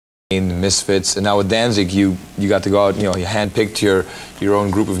Misfits, and now with Danzig, you got to go out. You know, you handpicked your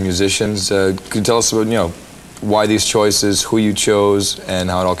own group of musicians. Can you tell us about why these choices, who you chose, and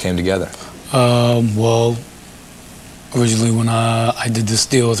how it all came together? Well, originally when I did this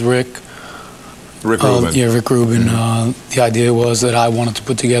deal with Rick Rubin. Yeah, Rick Rubin. The idea was that I wanted to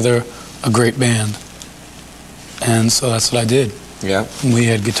put together a great band, and so that's what I did. Yeah. We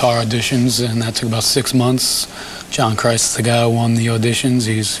had guitar auditions, and that took about 6 months. John Christ is the guy who won the auditions.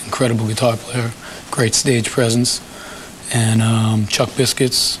 He's an incredible guitar player, great stage presence. And Chuck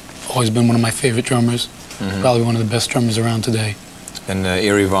Biscuit's always been one of my favorite drummers, probably one of the best drummers around today. And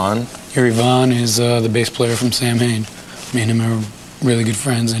Erie Vaughn? Erie Vaughn is the bass player from Sam Hain. Me and him are really good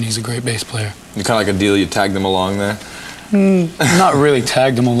friends, and he's a great bass player. You kind of like a deal, you tagged them along there? Not really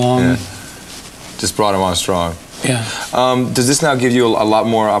tagged him along. Yeah. Just brought him on strong. Yeah. Does this now give you a lot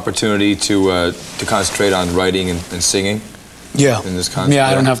more opportunity to concentrate on writing and singing? Yeah. In this concept? Yeah,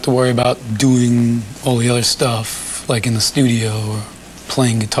 I don't have to worry about doing all the other stuff, like in the studio or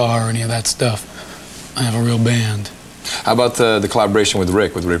playing guitar or any of that stuff. I have a real band. How about the collaboration with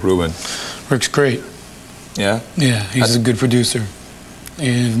Rick Rubin? Rick's great. Yeah? Yeah, he's a good producer.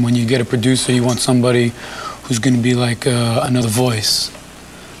 And when you get a producer, you want somebody who's going to be like another voice.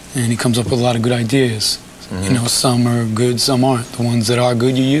 And he comes up with a lot of good ideas. You know, some are good, some aren't. The ones that are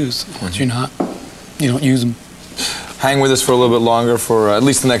good, you use. The ones you're not, you don't use them. Hang with us for a little bit longer, for at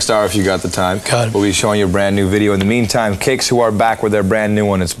least the next hour if you got the time. Got it. We'll be showing you a brand new video. In the meantime, Kicks, who are back with their brand new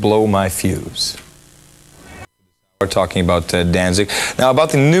one. It's Blow My Fuse. We're talking about Danzig. Now,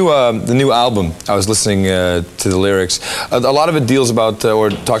 about the new album, I was listening to the lyrics. A lot of it deals about, or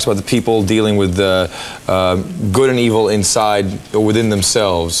talks about the people dealing with good and evil inside or within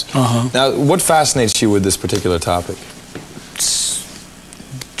themselves. Now, what fascinates you with this particular topic?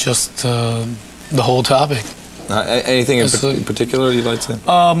 Just the whole topic. Anything in particular you'd like to?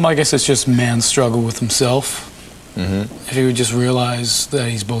 I guess it's just man's struggle with himself. If he would just realize that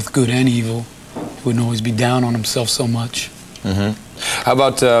he's both good and evil, he wouldn't always be down on himself so much. How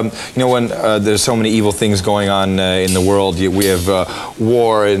about, you know, when there's so many evil things going on in the world, we have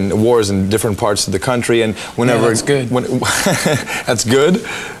wars in different parts of the country, and whenever... Yeah, that's good. That's good?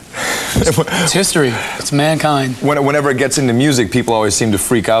 It's history. It's mankind. Whenever it gets into music, people always seem to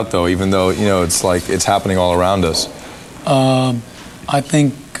freak out, though, even though, you know, it's like it's happening all around us. I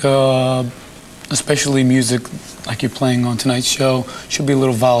think, especially music like you're playing on tonight's show, should be a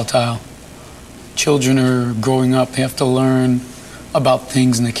little volatile. Children are growing up, they have to learn about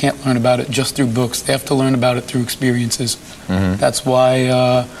things, and they can't learn about it just through books. They have to learn about it through experiences. That's why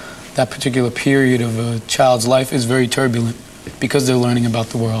that particular period of a child's life is very turbulent, because they're learning about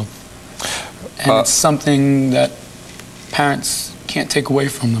the world. And it's something that parents can't take away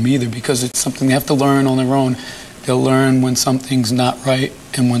from them either, because it's something they have to learn on their own. They'll learn when something's not right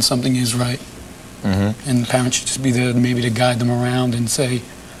and when something is right. And parents should just be there maybe to guide them around and say,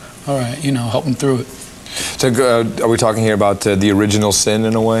 all right, you know, help them through it. So, are we talking here about the original sin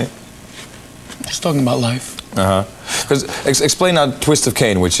in a way? Just talking about life. Because explain now "Twist of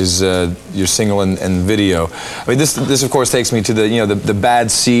Cain," which is your single and video. I mean, this of course takes me to the bad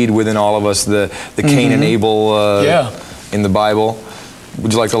seed within all of us, the Cain and Abel in the Bible.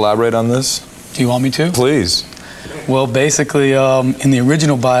 Would you like to elaborate on this? Do you want me to? Please. Well, basically, in the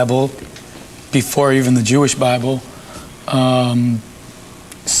original Bible, before even the Jewish Bible,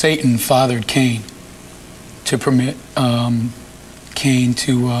 Satan fathered Cain to permit Cain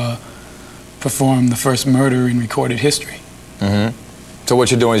to perform the first murder in recorded history. So what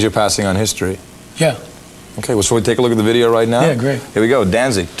you're doing is you're passing on history? Yeah. Okay, well, shall we take a look at the video right now? Yeah, great. Here we go,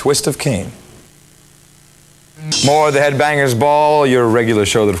 Danzig, Twist of Cain. More of the Headbangers Ball, your regular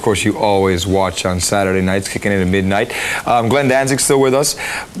show that, of course, you always watch on Saturday nights, kicking in at midnight. Glenn Danzig's still with us.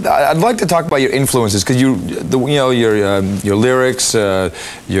 I'd like to talk about your influences, because you know, your lyrics,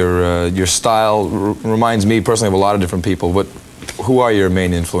 your style reminds me personally of a lot of different people. But who are your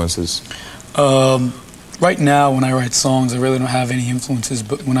main influences? Right now, when I write songs, I really don't have any influences.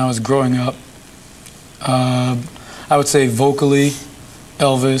 But when I was growing up, I would say vocally,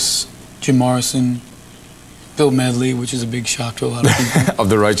 Elvis, Jim Morrison, Bill Medley, which is a big shock to a lot of people. Of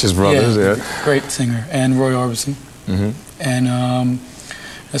the Righteous Brothers, yeah. Great singer. And Roy Orbison. And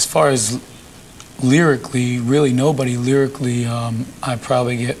as far as lyrically, really nobody lyrically, I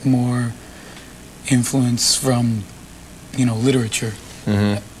probably get more influence from, you know, literature,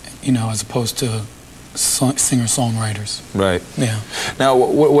 you know, as opposed to singer-songwriters. Right. Yeah. Now,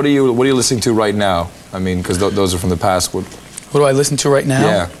 what are you listening to right now? I mean, because those are from the past. What do I listen to right now?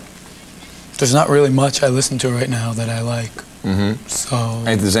 Yeah. There's not really much I listen to right now that I like. So.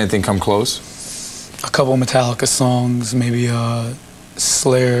 Does anything come close? A couple of Metallica songs, maybe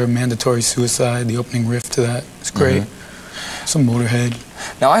Slayer, Mandatory Suicide, the opening riff to that. It's great. Some Motorhead.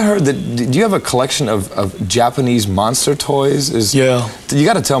 Now, I heard that, do you have a collection of Japanese monster toys? Yeah. You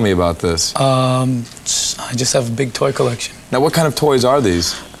got to tell me about this. I just have a big toy collection. Now, what kind of toys are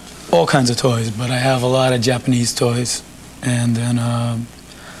these? All kinds of toys, but I have a lot of Japanese toys. And then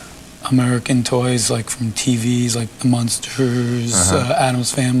American toys, like from TVs, like the Munsters,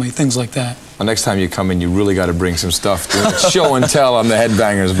 Addams Family, things like that. Well, next time you come in, you really got to bring some stuff to show and tell on the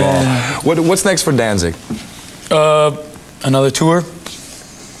Headbangers Ball. What's next for Danzig? Another tour,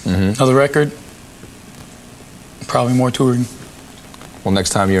 another record, probably more touring. Well,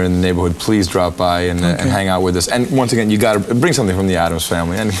 next time you're in the neighborhood, please drop by and hang out with us. And once again, you got to bring something from the Addams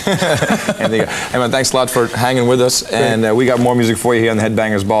Family. And hey, man, thanks a lot for hanging with us. Great. And we got more music for you here on the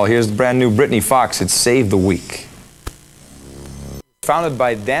Headbangers Ball. Here's the brand new Brittany Fox. It's Save the Week. Founded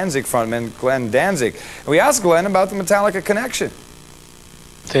by Danzig frontman Glenn Danzig. And we asked Glenn about the Metallica connection.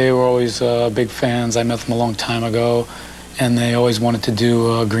 They were always big fans. I met them a long time ago, and they always wanted to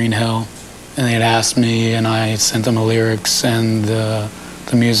do Green Hell. And they had asked me, and I sent them the lyrics and the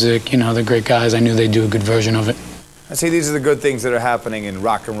music. You know, they're great guys. I knew they'd do a good version of it. I see these are the good things that are happening in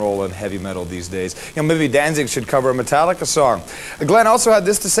rock and roll and heavy metal these days. You know, maybe Danzig should cover a Metallica song. Glenn also had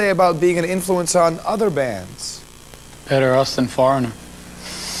this to say about being an influence on other bands. Better us than Foreigner.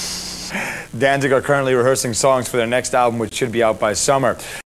 Danzig are currently rehearsing songs for their next album, which should be out by summer.